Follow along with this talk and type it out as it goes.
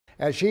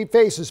As she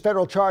faces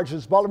federal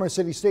charges, Baltimore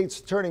City State's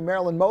Attorney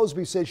Marilyn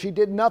Mosby says she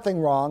did nothing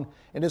wrong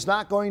and is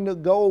not going to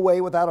go away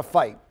without a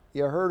fight.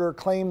 You heard her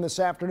claim this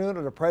afternoon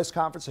at a press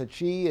conference that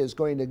she is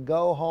going to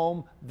go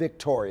home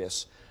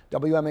victorious.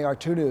 WMAR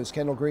 2 News'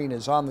 Kendall Green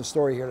is on the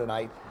story here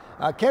tonight.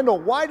 Kendall,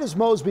 why does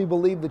Mosby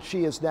believe that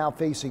she is now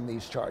facing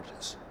these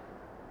charges?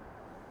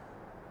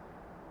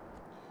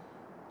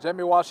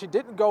 Jamie, while she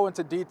didn't go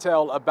into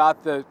detail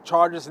about the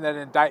charges in that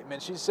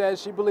indictment, she says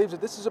she believes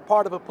that this is a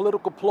part of a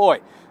political ploy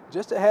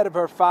just ahead of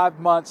her 5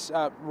 months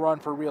run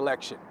for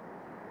re-election.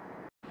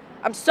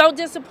 I'm so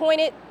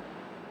disappointed,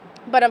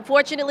 but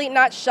unfortunately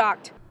not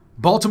shocked.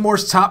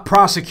 Baltimore's top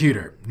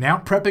prosecutor now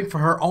prepping for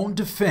her own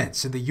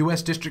defense in the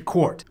U.S. District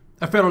Court.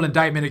 A federal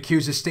indictment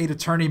accuses State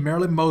Attorney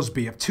Marilyn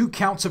Mosby of 2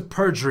 counts of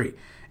perjury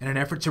in an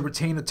effort to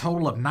retain a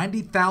total of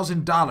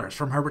 $90,000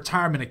 from her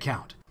retirement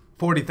account.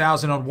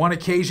 $40,000 on one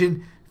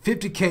occasion,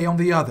 $50K on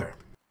the other.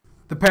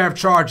 The pair of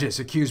charges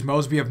accuse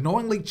Mosby of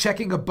knowingly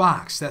checking a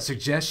box that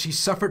suggests she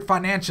suffered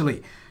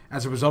financially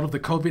as a result of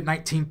the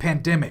COVID-19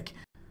 pandemic,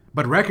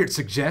 but records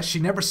suggest she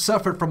never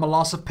suffered from a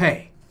loss of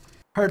pay.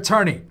 Her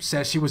attorney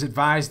says she was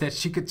advised that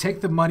she could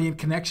take the money in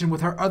connection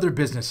with her other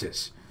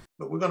businesses.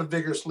 But we're going to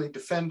vigorously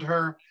defend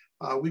her.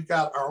 We've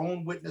got our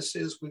own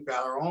witnesses. We've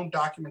got our own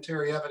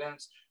documentary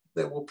evidence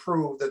that will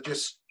prove that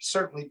this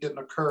certainly didn't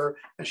occur,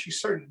 and she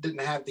certainly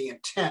didn't have the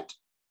intent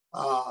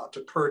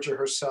to perjure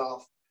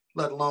herself,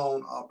 let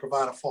alone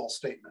provide a false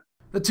statement.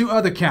 The 2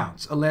 other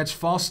counts allege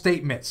false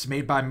statements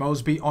made by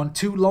Mosby on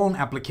 2 loan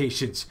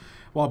applications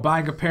while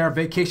buying a pair of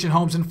vacation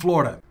homes in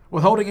Florida,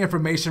 withholding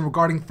information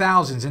regarding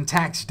thousands in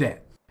tax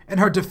debt. In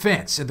her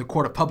defense in the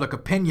court of public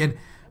opinion,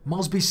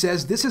 Mosby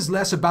says this is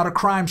less about a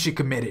crime she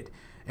committed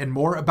and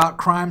more about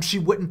crimes she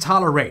wouldn't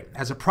tolerate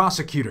as a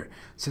prosecutor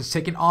since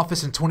taking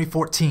office in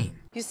 2014.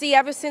 You see,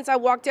 ever since I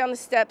walked down the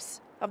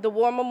steps of the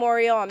War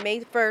Memorial on May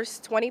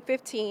 1st,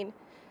 2015,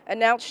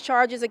 announced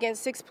charges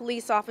against 6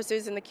 police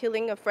officers in the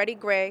killing of Freddie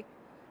Gray,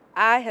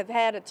 I have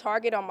had a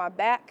target on my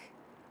back,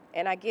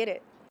 and I get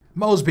it.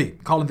 Mosby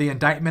calling the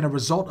indictment a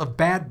result of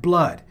bad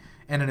blood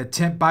and an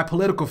attempt by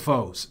political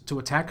foes to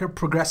attack her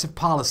progressive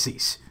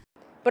policies.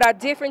 But our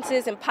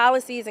differences in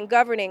policies and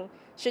governing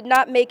should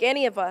not make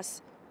any of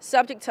us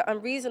subject to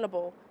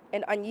unreasonable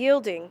and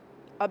unyielding,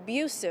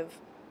 abusive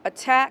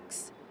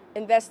attacks,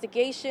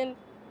 investigation,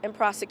 and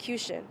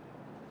prosecution.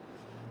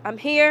 I'm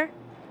here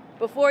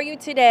before you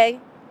today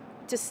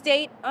to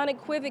state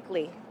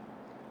unequivocally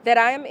that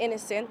I am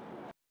innocent.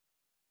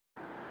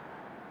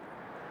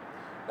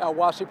 Now,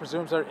 while she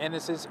presumes her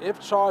innocence, if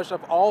charged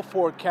of all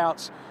 4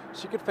 counts,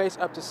 she could face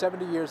up to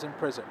 70 years in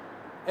prison.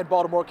 In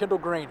Baltimore, Kendall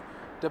Green,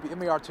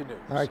 WMAR 2 News.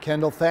 All right,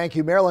 Kendall, thank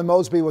you. Marilyn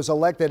Mosby was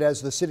elected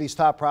as the city's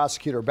top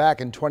prosecutor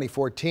back in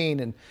 2014,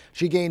 and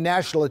she gained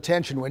national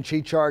attention when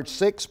she charged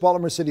 6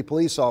 Baltimore City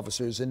police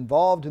officers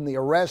involved in the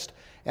arrest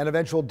and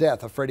eventual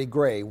death of Freddie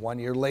Gray 1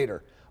 year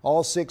later.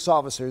 All 6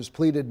 officers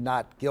pleaded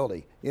not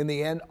guilty. In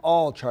the end,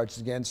 all charges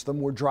against them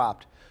were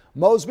dropped.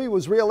 Mosby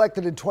was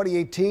reelected in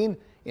 2018.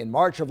 In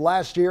March of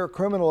last year, a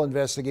criminal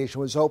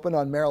investigation was opened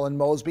on Marilyn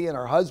Mosby and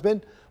her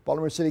husband,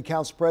 Baltimore City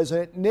Council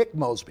President Nick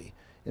Mosby.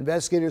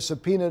 Investigators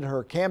subpoenaed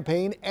her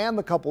campaign and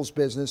the couple's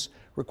business,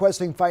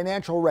 requesting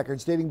financial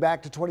records dating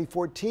back to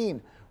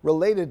 2014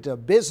 related to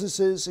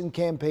businesses and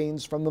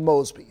campaigns from the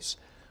Mosbys.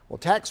 Well,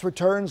 tax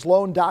returns,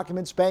 loan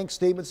documents, bank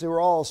statements, they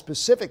were all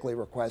specifically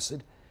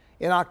requested.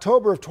 In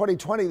October of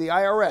 2020, the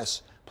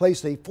IRS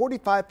placed a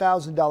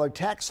 $45,000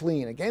 tax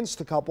lien against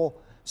the couple,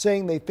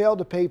 saying they failed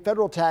to pay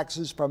federal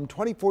taxes from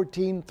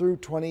 2014 through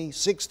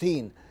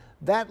 2016.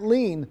 That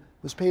lien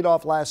was paid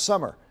off last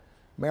summer.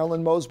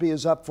 Marilyn Mosby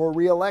is up for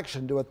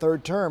re-election to a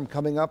 3rd term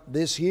coming up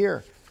this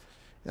year.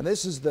 And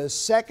this is the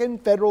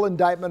 2nd federal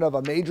indictment of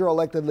a major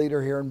elected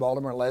leader here in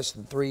Baltimore in less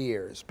than 3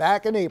 years.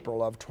 Back in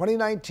April of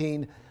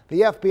 2019,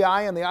 the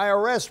FBI and the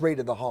IRS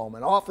raided the home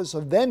and office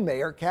of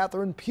then-Mayor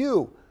Catherine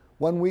Pugh.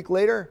 1 week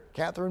later,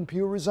 Catherine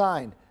Pugh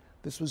resigned.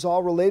 This was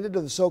all related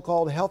to the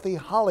so-called Healthy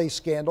Holly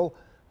scandal.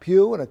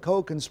 Pugh and a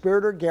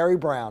co-conspirator, Gary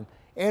Brown,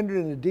 entered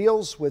into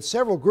deals with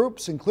several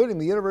groups, including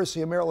the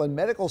University of Maryland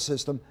Medical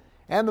System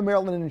and the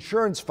Maryland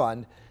Insurance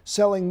Fund,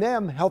 selling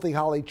them Healthy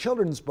Holly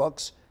children's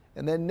books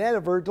and then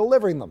never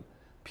delivering them.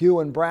 Pugh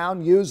and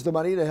Brown used the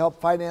money to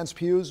help finance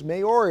Pugh's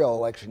mayoral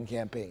election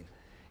campaign.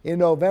 In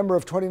November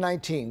of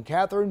 2019,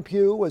 Catherine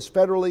Pugh was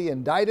federally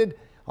indicted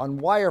on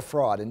wire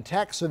fraud and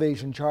tax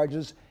evasion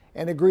charges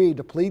and agreed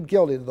to plead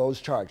guilty to those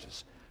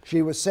charges.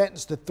 She was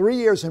sentenced to 3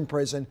 years in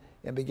prison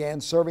and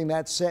began serving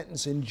that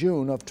sentence in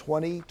June of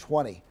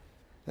 2020.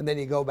 And then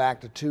you go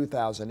back to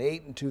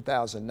 2008 and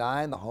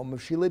 2009, the home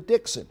of Sheila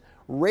Dixon,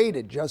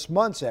 raided just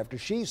months after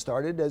she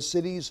started as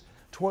city's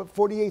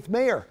 48th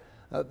mayor.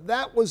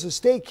 That was a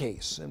state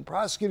case, and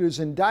prosecutors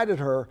indicted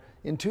her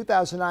in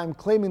 2009,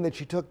 claiming that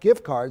she took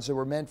gift cards that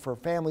were meant for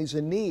families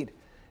in need.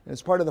 And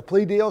as part of the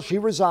plea deal, she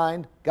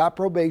resigned, got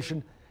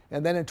probation,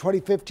 and then in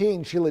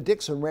 2015, Sheila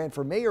Dixon ran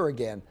for mayor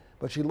again,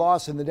 but she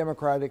lost in the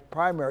Democratic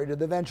primary to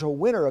the eventual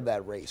winner of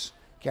that race,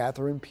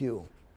 Catherine Pugh.